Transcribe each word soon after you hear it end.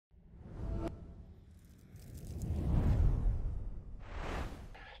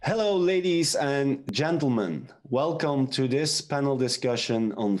Hello, ladies and gentlemen. Welcome to this panel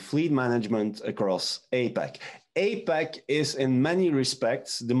discussion on fleet management across APAC. APAC is in many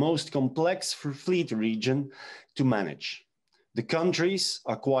respects the most complex fleet region to manage. The countries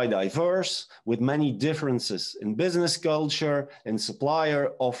are quite diverse, with many differences in business culture, in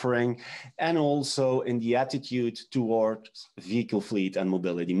supplier offering, and also in the attitude towards vehicle fleet and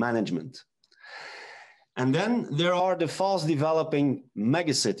mobility management. And then there are the fast developing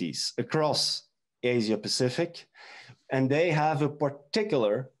megacities across Asia Pacific, and they have a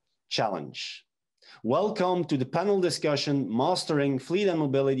particular challenge. Welcome to the panel discussion, Mastering Fleet and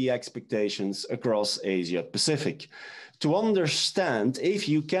Mobility Expectations Across Asia Pacific. To understand if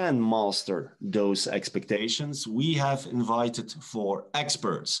you can master those expectations, we have invited 4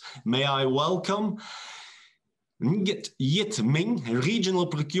 experts. May I welcome Yves Ming, Regional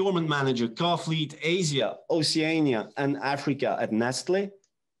Procurement Manager, Car Fleet Asia, Oceania and Africa at Nestlé.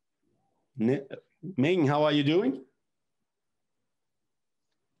 Ming, how are you doing?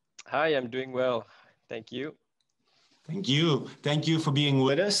 Hi, I'm doing well. Thank you. Thank you. Thank you for being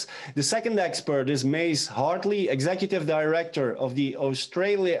with us. The second expert is Mace HARTLEY, Executive Director of the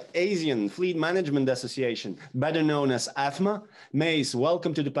Australasian Fleet Management Association, better known as Afma. Mace,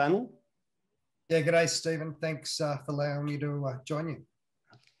 welcome to the panel. Yeah, good day, Stephen. Thanks for allowing me to join you.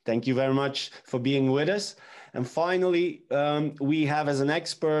 Thank you very much for being with us. And finally, we have as an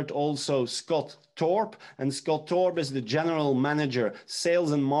expert also Scott Thorpe. And Scott Thorpe is the General Manager,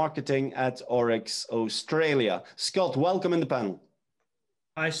 Sales and Marketing at ORIX Australia. Scott, welcome in the panel.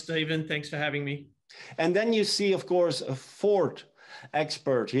 Hi, Stephen. Thanks for having me. And then you see, of course, a fourth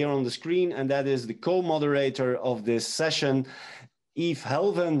expert here on the screen, and that is the co-moderator of this session, Yves,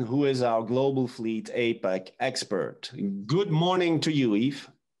 HELVEN, who is our Global Fleet APAC expert. Good morning to you, Yves.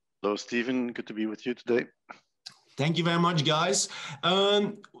 Hello, Stephen. Good to be with you today. Thank you very much, guys.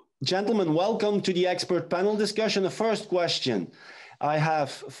 Gentlemen, welcome to the expert panel discussion. The first question I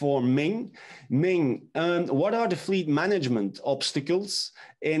have for Ming. Ming, what are the fleet management obstacles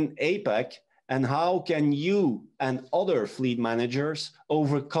in APAC, and how can you and other fleet managers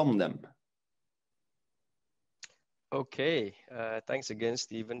overcome them? Okay, thanks again,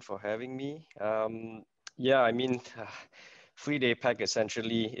 Stephen, for having me. Fleet APAC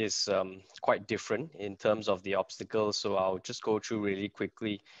essentially is quite different in terms of the obstacles. So I'll just go through really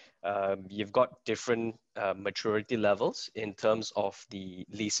quickly. You've got different maturity levels in terms of the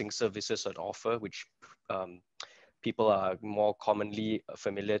leasing services on offer, which people are more commonly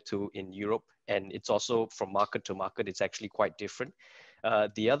familiar to in Europe. And it's also from market to market, it's actually quite different.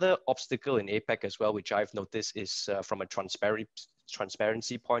 The other obstacle in APAC as well, which I've noticed, is from a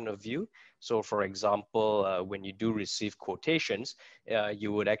transparency point of view. So for example, when you do receive quotations,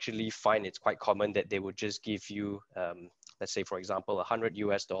 you would actually find it's quite common that they would just give you, let's say, for example,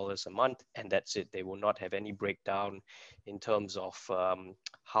 $100 a month, and that's it. They will not have any breakdown in terms of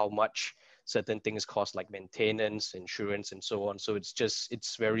how much certain things cost, like maintenance, insurance, and so on. So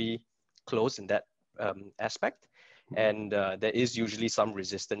it's very close in that aspect. And there is usually some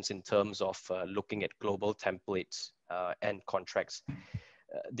resistance in terms of looking at global templates and contracts.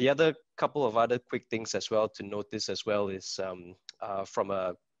 The other couple of other quick things as well to notice as well is from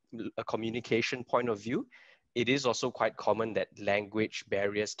a communication point of view, it is also quite common that language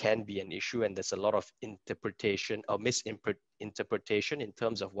barriers can be an issue, and there's a lot of interpretation or misinterpretation in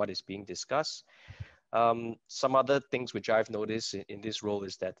terms of what is being discussed. Some other things which I've noticed in this role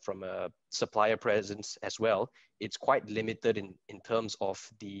is that from a supplier presence as well, it's quite limited in terms of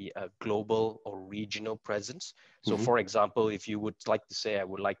the global or regional presence. So for example, if you would like to say, I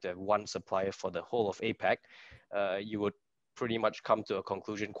would like to have one supplier for the whole of APAC, you would pretty much come to a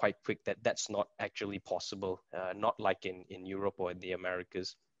conclusion quite quick that that's not actually possible, not like in Europe or in the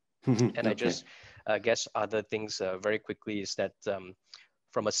Americas. And I just guess other things very quickly is that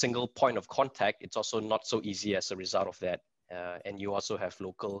from a single point of contact, it's also not so easy as a result of that. And you also have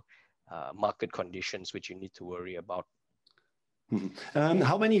local market conditions which you need to worry about.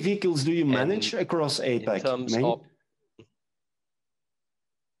 How many vehicles do you manage across APAC? In terms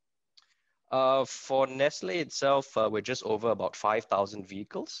of, for Nestlé itself, we're just over about 5,000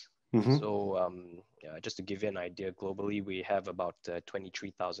 vehicles. So just to give you an idea, globally, we have about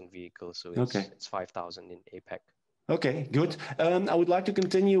 23,000 vehicles. So it's 5,000 in APAC. Okay, good. I would like to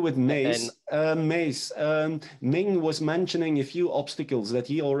continue with Mace. Mace, Ming was mentioning a few obstacles that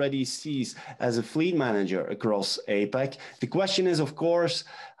he already sees as a fleet manager across APAC. The question is, of course,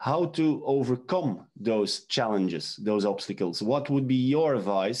 how to overcome those challenges, those obstacles. What would be your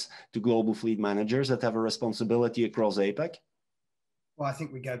advice to global fleet managers that have a responsibility across APAC? Well, I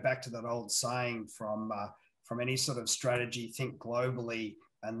think we go back to that old saying from any sort of strategy, think globally,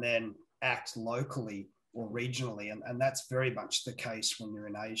 and then act locally or regionally. And that's very much the case when you're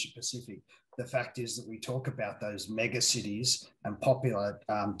in Asia Pacific. The fact is that we talk about those mega cities and popular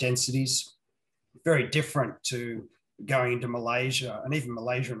densities, very different to going into Malaysia, and even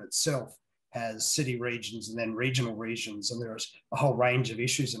Malaysia in itself has city regions and then regional regions, and there's a whole range of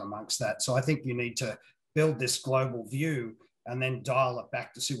issues in amongst that. So I think you need to build this global view and then dial it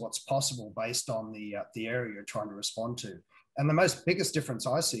back to see what's possible based on the area you're trying to respond to. And the biggest difference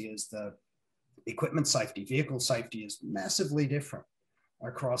I see is the equipment safety, vehicle safety is massively different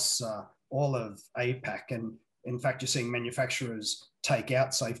across all of APAC. And in fact, you're seeing manufacturers take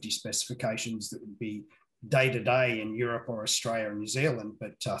out safety specifications that would be day to day in Europe or Australia and New Zealand,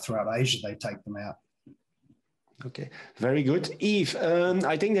 but throughout Asia, they take them out. Okay, very good. Yves,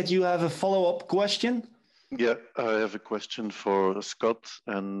 I think that you have a follow-up question. Yeah, I have a question for Scott,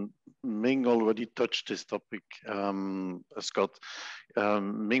 and Ming already touched this topic. Scott,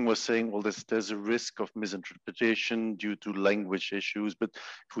 Ming was saying, well, there's a risk of misinterpretation due to language issues, but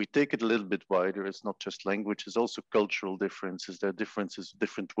if we take it a little bit wider, it's not just language, it's also cultural differences. There are differences,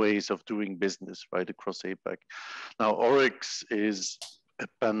 different ways of doing business, right, across APAC. Now, ORIX is a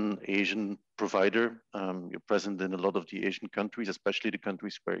pan-Asian provider. You're present in a lot of the Asian countries, especially the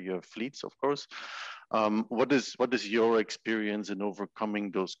countries where you have fleets, of course. What is your experience in overcoming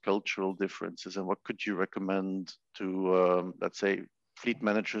those cultural differences, and what could you recommend to, let's say, fleet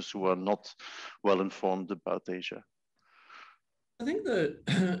managers who are not well informed about Asia? I think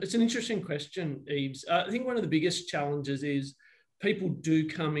it's an interesting question, Yves. I think one of the biggest challenges is people do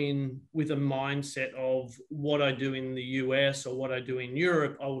come in with a mindset of what I do in the US or what I do in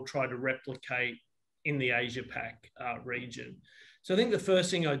Europe, I will try to replicate in the Asia-Pac region. So I think the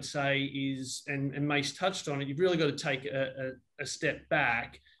first thing I'd say is, and Mace touched on it, you've really got to take a step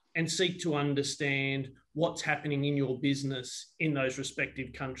back and seek to understand what's happening in your business in those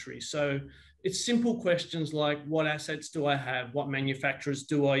respective countries. So it's simple questions like, what assets do I have? What manufacturers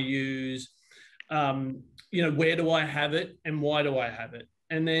do I use? Where do I have it and why do I have it?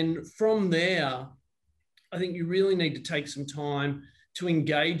 And then from there, I think you really need to take some time to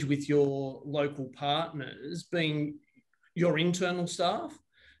engage with your local partners, being your internal staff,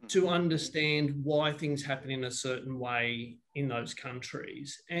 to understand why things happen in a certain way in those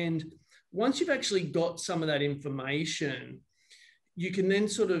countries. And once you've actually got some of that information, you can then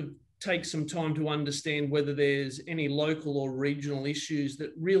sort of take some time to understand whether there's any local or regional issues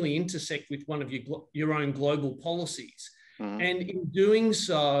that really intersect with one of your own global policies. And in doing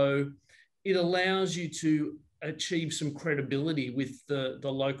so, it allows you to achieve some credibility with the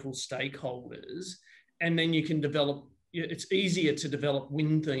local stakeholders, and then you can develop, it's easier to develop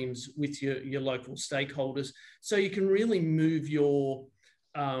win themes with your local stakeholders, so you can really move your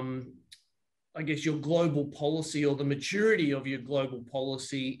your global policy or the maturity of your global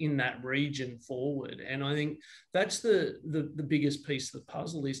policy in that region forward. And I think that's the biggest piece of the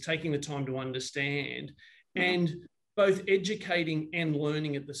puzzle, is taking the time to understand and both educating and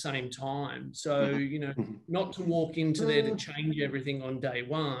learning at the same time. So, not to walk into there to change everything on day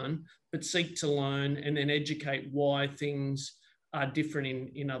one, but seek to learn and then educate why things are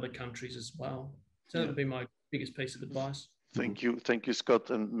different in other countries as well. So that would be my biggest piece of advice. Thank you, Scott.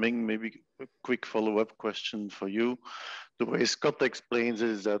 And Ming, maybe a quick follow-up question for you. The way Scott explains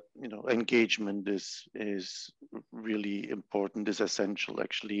is that engagement is really important, is essential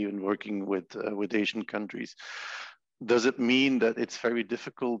actually in working with Asian countries. Does it mean that it's very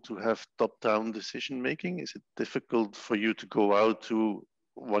difficult to have top-down decision making? Is it difficult for you to go out to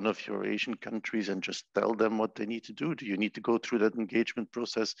one of your Asian countries and just tell them what they need to do? Do you need to go through that engagement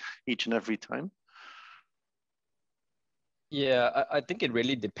process each and every time? Yeah, I think it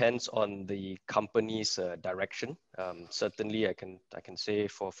really depends on the company's direction. Certainly, I can say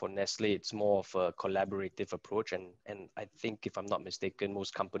for Nestlé, it's more of a collaborative approach, and I think, if I'm not mistaken,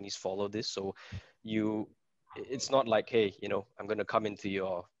 most companies follow this. So it's not like, hey, I'm going to come into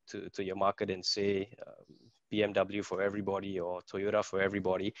your market and say BMW for everybody or Toyota for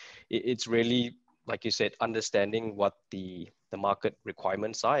everybody. It's really, like you said, understanding what the market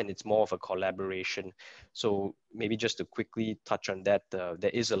requirements are, and it's more of a collaboration. So maybe just to quickly touch on that,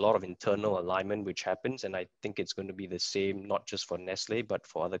 there is a lot of internal alignment which happens, and I think it's going to be the same, not just for Nestlé, but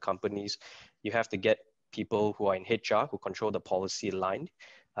for other companies. You have to get people who are in HR, who control the policy line,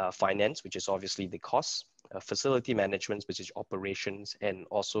 finance, which is obviously the costs, facility management, which is operations, and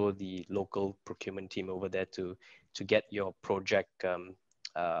also the local procurement team over there to get your project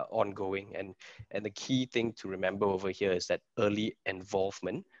ongoing. And the key thing to remember over here is that early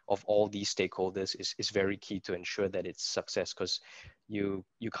involvement of all these stakeholders is very key to ensure that it's success, because you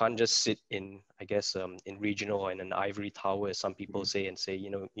can't just sit in, I guess, in regional or in an ivory tower, as some people say, and say,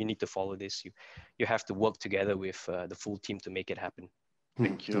 you need to follow this. You have to work together with the full team to make it happen.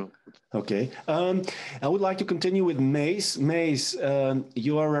 Thank you. Okay. I would like to continue with Mace. Mace,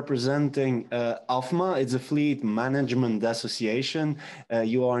 you are representing Afma. It's a fleet management association.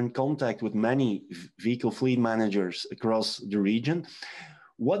 You are in contact with many vehicle fleet managers across the region.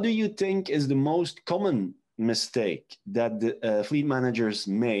 What do you think is the most common mistake that the fleet managers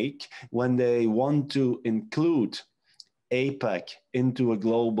make when they want to include APAC into a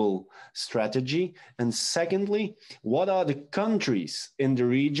global strategy? And secondly, what are the countries in the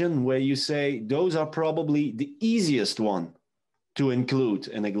region where you say those are probably the easiest one to include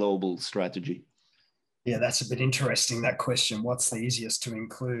in a global strategy? Yeah, that's a bit interesting, that question. What's the easiest to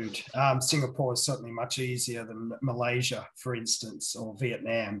include? Singapore is certainly much easier than Malaysia, for instance, or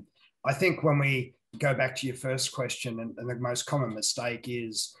Vietnam. I think when we go back to your first question, and the most common mistake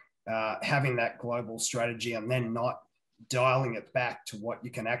is having that global strategy and then not dialing it back to what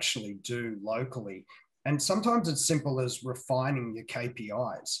you can actually do locally. And sometimes it's simple as refining your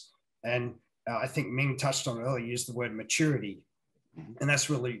KPIs. And I think Ming touched on earlier, used the word maturity. And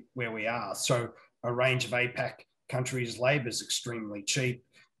that's really where we are. So a range of APAC countries, labor is extremely cheap.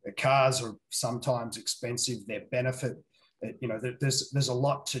 The cars are sometimes expensive, their benefit, there's a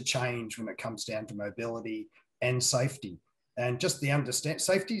lot to change when it comes down to mobility and safety. And just the understand,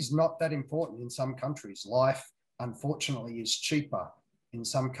 safety is not that important in some countries. Life, unfortunately, is cheaper in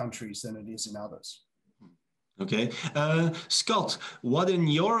some countries than it is in others. Okay. Scott, what in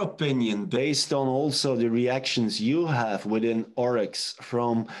your opinion, based on also the reactions you have within ORIX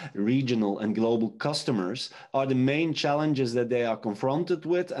from regional and global customers, are the main challenges that they are confronted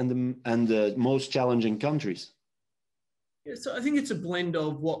with and the most challenging countries? Yeah, so I think it's a blend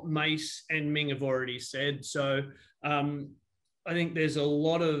of what Mace and Ming have already said. So I think there's a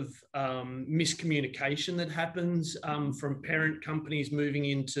lot of miscommunication that happens from parent companies moving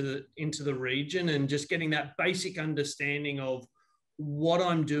into the region, and just getting that basic understanding of what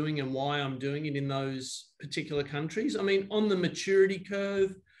I'm doing and why I'm doing it in those particular countries. I mean, on the maturity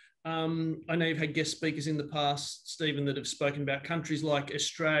curve, I know you've had guest speakers in the past, Stephen, that have spoken about countries like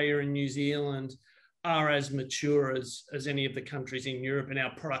Australia and New Zealand are as mature as any of the countries in Europe, and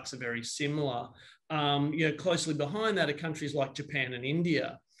our products are very similar. Closely behind that are countries like Japan and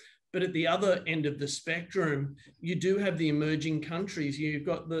India. But at the other end of the spectrum, you do have the emerging countries. You've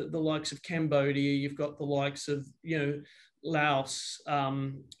got the likes of Cambodia, you've got the likes of, Laos,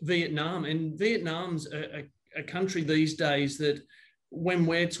 Vietnam. And Vietnam's a country these days that when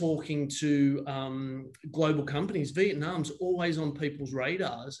we're talking to global companies, Vietnam's always on people's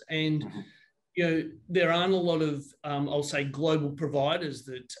radars. And there aren't a lot of, I'll say, global providers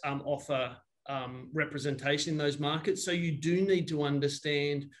that offer representation in those markets. So you do need to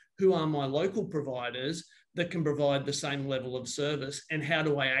understand who are my local providers that can provide the same level of service, and how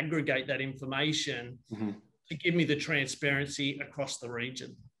do I aggregate that information to give me the transparency across the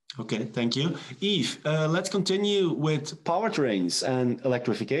region. Okay, thank you. Yves, let's continue with powertrains and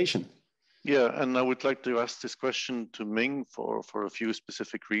electrification. Yeah, and I would like to ask this question to Ming for a few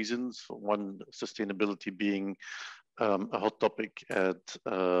specific reasons. One, sustainability being a hot topic at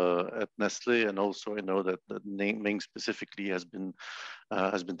Nestlé, and also I know that Ming specifically has been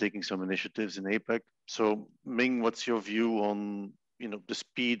taking some initiatives in APAC. So Ming, what's your view on the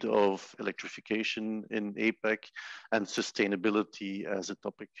speed of electrification in APAC and sustainability as a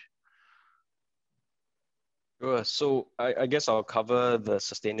topic? Sure. So I guess I'll cover the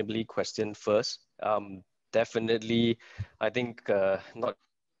sustainability question first. Definitely, I think not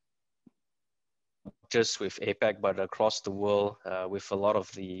just with APAC, but across the world, with a lot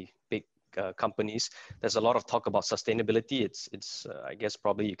of the big companies, there's a lot of talk about sustainability. It's I guess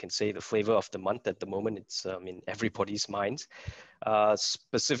probably you can say the flavor of the month at the moment. It's in everybody's minds.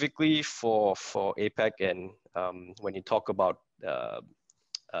 Specifically for APAC, and when you talk about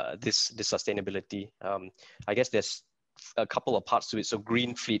this sustainability, I guess there's a couple of parts to it. So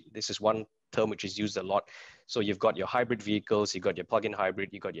green fleet, this is one term which is used a lot. So you've got your hybrid vehicles, you've got your plug-in hybrid,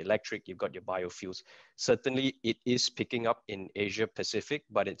 you've got your electric, you've got your biofuels. Certainly it is picking up in Asia Pacific,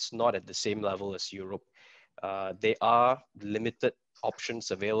 but it's not at the same level as Europe. There are limited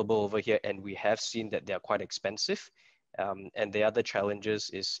options available over here, and we have seen that they are quite expensive. And the other challenges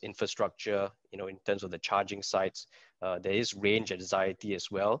is infrastructure, in terms of the charging sites. There is range anxiety as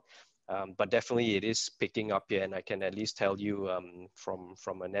well. But definitely it is picking up here, and I can at least tell you from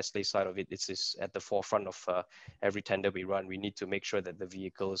a Nestlé side of it, it is at the forefront of every tender we run. We need to make sure that the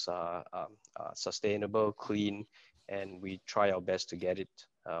vehicles are sustainable, clean, and we try our best to get it.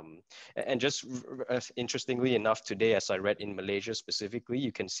 And just interestingly enough, today, as I read in Malaysia specifically,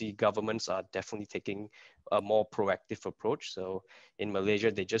 you can see governments are definitely taking a more proactive approach. So in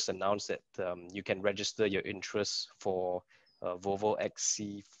Malaysia, they just announced that you can register your interest for Volvo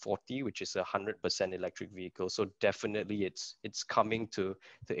XC40, which is a 100% electric vehicle. So definitely it's coming to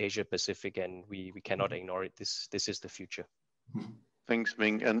Asia Pacific, and we cannot ignore it. This is the future. Thanks,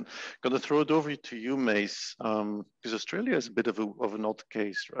 Ming. And going to throw it over to you, Mace, because Australia is a bit of an odd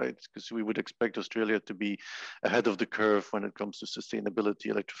case, right? Because we would expect Australia to be ahead of the curve when it comes to sustainability,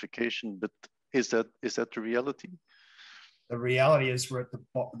 electrification. But is that the reality? The reality is we're at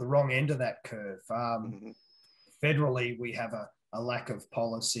the wrong end of that curve. Federally, we have a lack of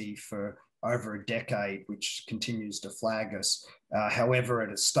policy for over a decade, which continues to flag us. However,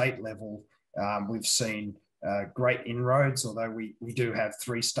 at a state level, we've seen great inroads, although we do have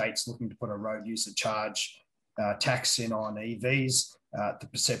 3 states looking to put a road user charge tax in on EVs. The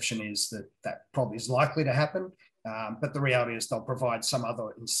perception is that probably is likely to happen, but the reality is they'll provide some other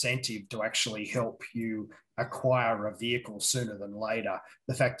incentive to actually help you acquire a vehicle sooner than later.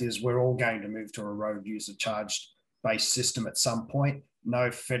 The fact is we're all going to move to a road user charge based system at some point.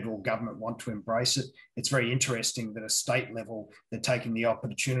 No federal government want to embrace it. It's very interesting that at a state level, they're taking the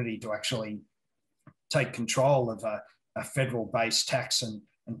opportunity to actually take control of a federal-based tax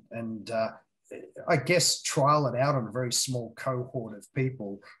and I guess trial it out on a very small cohort of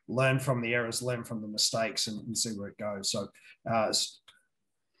people, learn from the errors, learn from the mistakes, and see where it goes. So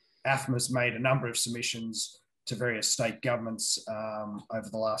Afma's made a number of submissions to various state governments over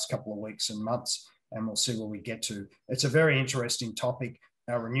the last couple of weeks and months, and we'll see where we get to. It's a very interesting topic.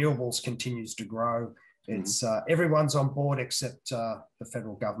 Our renewables continues to grow. It's everyone's on board except the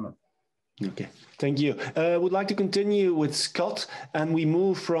federal government. Okay, thank you. I would like to continue with Scott, and we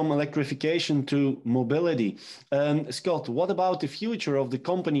move from electrification to mobility. Scott, what about the future of the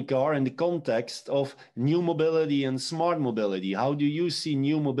company car in the context of new mobility and smart mobility? How do you see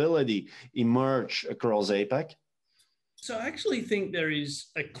new mobility emerge across APAC? So I actually think there is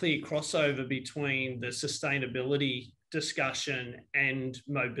a clear crossover between the sustainability discussion and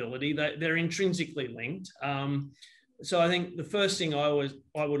mobility. They're intrinsically linked. So I think the first thing I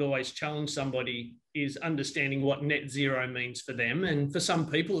would always challenge somebody is understanding what net zero means for them. And for some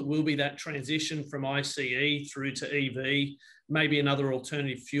people, it will be that transition from ICE through to EV, maybe another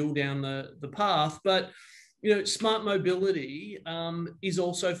alternative fuel down the path. But smart mobility is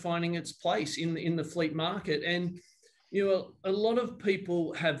also finding its place in the fleet market. And a lot of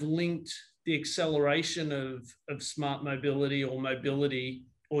people have linked the acceleration of smart mobility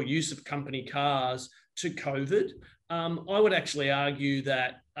or use of company cars to COVID. I would actually argue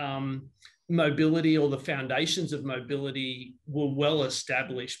that mobility, or the foundations of mobility, were well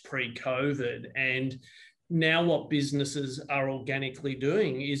established pre-COVID. And now what businesses are organically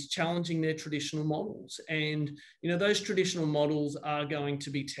doing is challenging their traditional models. And, those traditional models are going to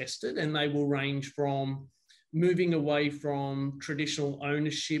be tested, and they will range from moving away from traditional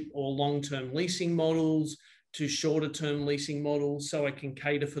ownership or long-term leasing models to shorter-term leasing models, so I can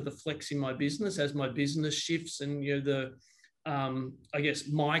cater for the flex in my business as my business shifts and I guess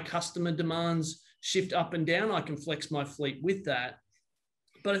my customer demands shift up and down. I can flex my fleet with that.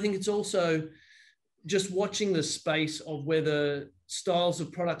 But I think it's also just watching the space of whether styles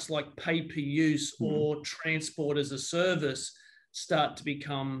of products like pay per use or transport as a service start to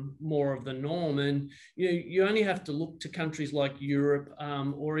become more of the norm. And you only have to look to countries like Europe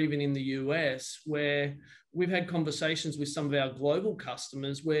or even in the US, where we've had conversations with some of our global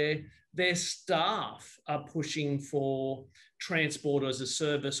customers where their staff are pushing for transport as a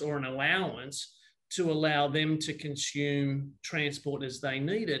service or an allowance to allow them to consume transport as they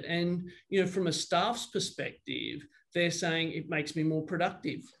need it. And, from a staff's perspective, they're saying it makes me more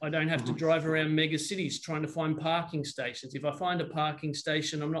productive. I don't have to drive around mega cities trying to find parking stations. If I find a parking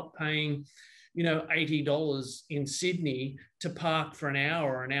station, I'm not paying, $80 in Sydney to park for an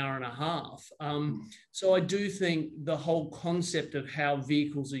hour or an hour and a half. So I do think the whole concept of how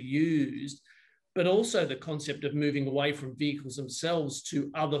vehicles are used, but also the concept of moving away from vehicles themselves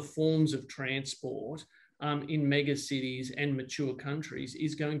to other forms of transport in mega cities and mature countries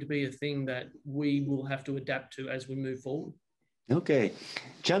is going to be a thing that we will have to adapt to as we move forward. Okay,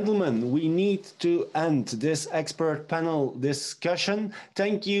 gentlemen, we need to end this expert panel discussion.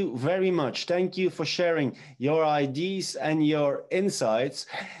 Thank you very much. Thank you for sharing your ideas and your insights.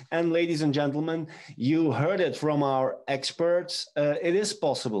 And ladies and gentlemen, you heard it from our experts. It is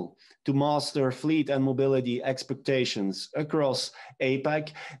possible to master fleet and mobility expectations across APAC,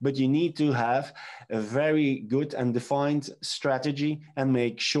 but you need to have a very good and defined strategy and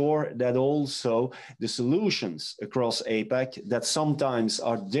make sure that also the solutions across APAC that sometimes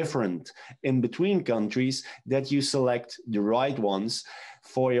are different in between countries, that you select the right ones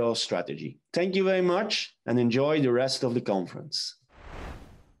for your strategy. Thank you very much and enjoy the rest of the conference.